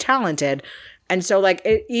he's really talented. And so like,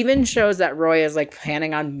 it even shows that Roy is like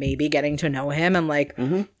planning on maybe getting to know him and like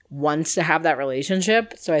wants to have that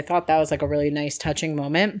relationship. So I thought that was like a really nice touching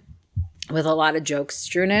moment with a lot of jokes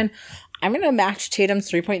strewn in. I'm going to match Tatum's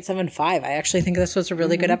 3.75. I actually think this was a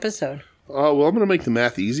really good episode. Well, I'm going to make the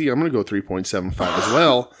math easy. I'm going to go 3.75 as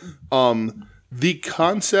well. The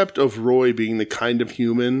concept of Roy being the kind of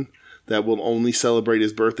human that will only celebrate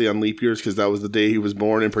his birthday on leap years because that was the day he was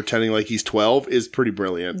born and pretending like he's 12 is pretty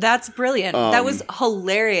brilliant. That's brilliant. That was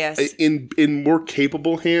hilarious. In more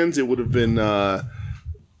capable hands, it would have been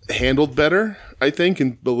handled better, I think,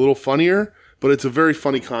 and a little funnier. But it's a very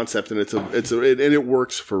funny concept, and it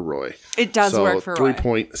works for Roy. It does work for Roy.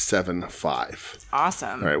 3.75.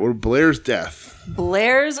 Awesome. All right, what Blair's death?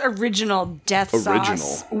 Blair's original death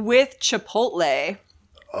sauce with Chipotle.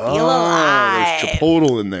 Feel alive. There's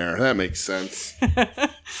Chipotle in there. That makes sense.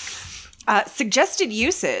 Suggested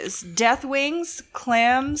uses: death wings,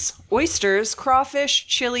 clams, oysters, crawfish,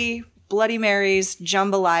 chili, Bloody Marys,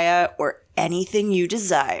 jambalaya, or anything you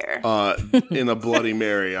desire. In a Bloody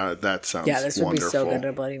Mary, that sounds yeah, this would wonderful. be so good,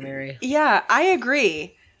 a Bloody Mary. Yeah, I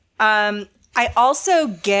agree. I also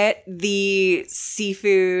get the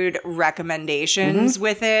seafood recommendations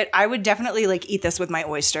with it. I would definitely eat this with my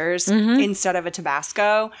oysters instead of a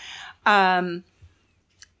Tabasco. It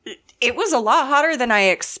was a lot hotter than I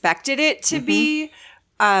expected it to be,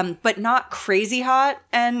 but not crazy hot.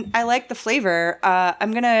 And I like the flavor.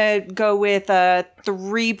 I'm going to go with a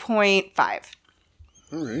 3.5.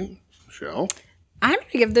 All right. Michelle? I'm going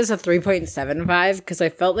to give this a 3.75 because I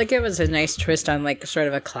felt like it was a nice twist on sort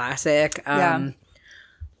of a classic.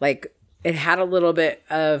 It had a little bit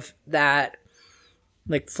of that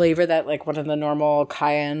flavor that one of the normal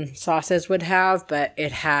cayenne sauces would have, but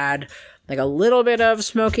it had a little bit of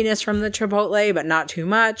smokiness from the Chipotle, but not too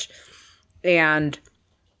much. And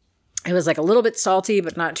it was a little bit salty,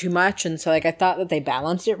 but not too much. And so I thought that they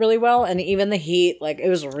balanced it really well. And even the heat, it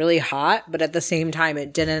was really hot, but at the same time,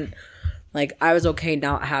 it didn't, I was okay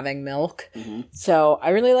not having milk. So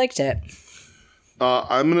I really liked it.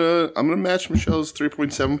 I'm gonna match Michelle's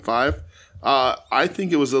 3.75. I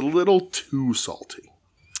think it was a little too salty.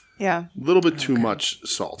 Yeah. A little bit too much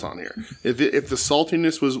salt on here. If the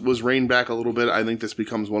saltiness was reined back a little bit, I think this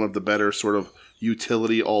becomes one of the better sort of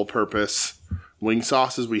utility all-purpose wing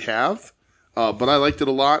sauces we have. But I liked it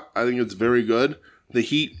a lot. I think it's very good. The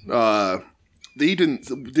heat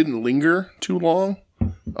didn't linger too long.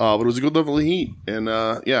 But it was a good level of heat, and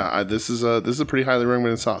this is a pretty highly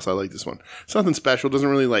recommended sauce. I like this one. It's nothing special. It doesn't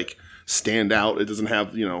really stand out. It doesn't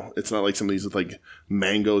have it's not like some of these with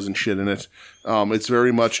mangoes and shit in it. It's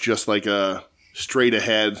very much just a straight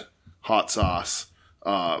ahead hot sauce.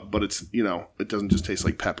 But it's it doesn't just taste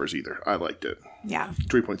like peppers either. I liked it. Yeah.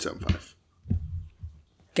 3.75.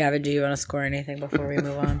 Gavin, do you want to score anything before we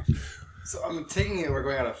move on? So I'm taking it we're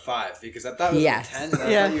going out of 5 because I thought it was a 10 and I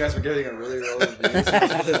thought you guys were giving it really low reviews. So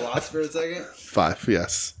I really lost for a second. 5,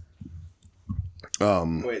 yes.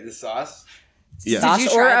 Wait, the sauce? Yeah. Sauce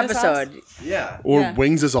or episode? Yeah. Or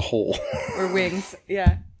wings as a whole. Or wings,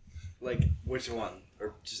 yeah. Which one?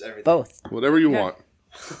 Or just everything? Both. Whatever you want.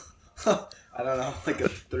 I don't know, a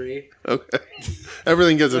 3. Okay.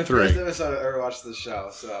 Everything gets a 3. First episode I ever watched the show,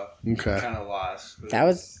 so okay. Kind of lost. That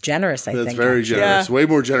was generous, I think. That's very generous. Yeah. Way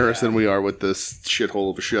more generous than we are with this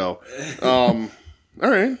shithole of a show. All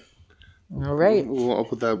right. All right. We'll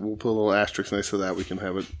put a little asterisk next to that. We can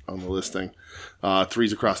have it on the listing.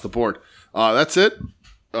 3s across the board. That's it.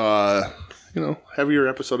 Heavier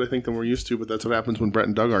episode, I think, than we're used to, but that's what happens when Brett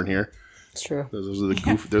and Doug aren't here. It's true. Those are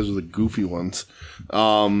the goofy ones.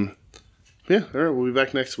 Yeah, all right, we'll be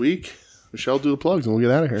back next week. Michelle, do the plugs and we'll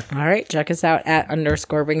get out of here. All right, check us out at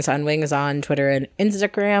 _Wings on Wings on Twitter and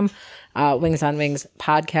Instagram, Wings on Wings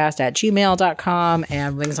podcast at gmail.com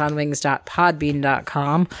and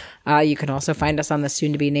wingsonwings.podbean.com. You can also find us on the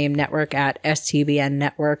soon-to-be-named network at STBN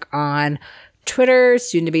Network on Twitter,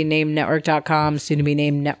 soon-to-be-named network.com,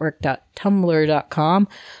 soon-to-be-named network.tumblr.com,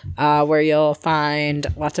 where you'll find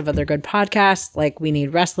lots of other good podcasts like We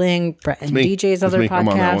Need Wrestling, Brett and DJ's other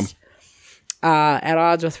podcast. At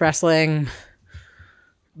Odds with Wrestling.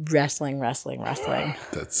 That's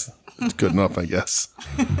good enough, I guess.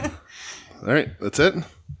 All right, that's it?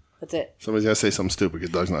 That's it. Somebody's got to say something stupid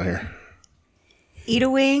because Doug's not here. Eat a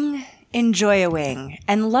wing, enjoy a wing,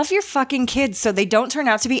 and love your fucking kids so they don't turn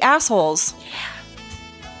out to be assholes. Yeah.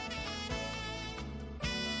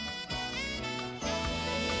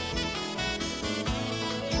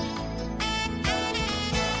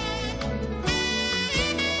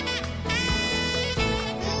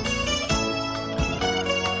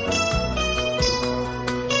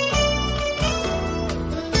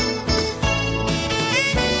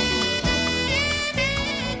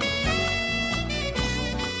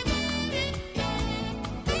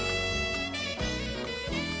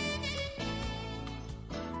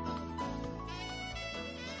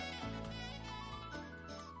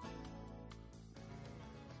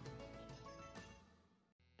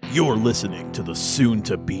 You're listening to the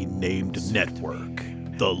soon-to-be-named network,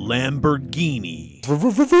 the Lamborghini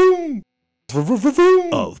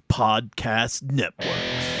of Podcast Network.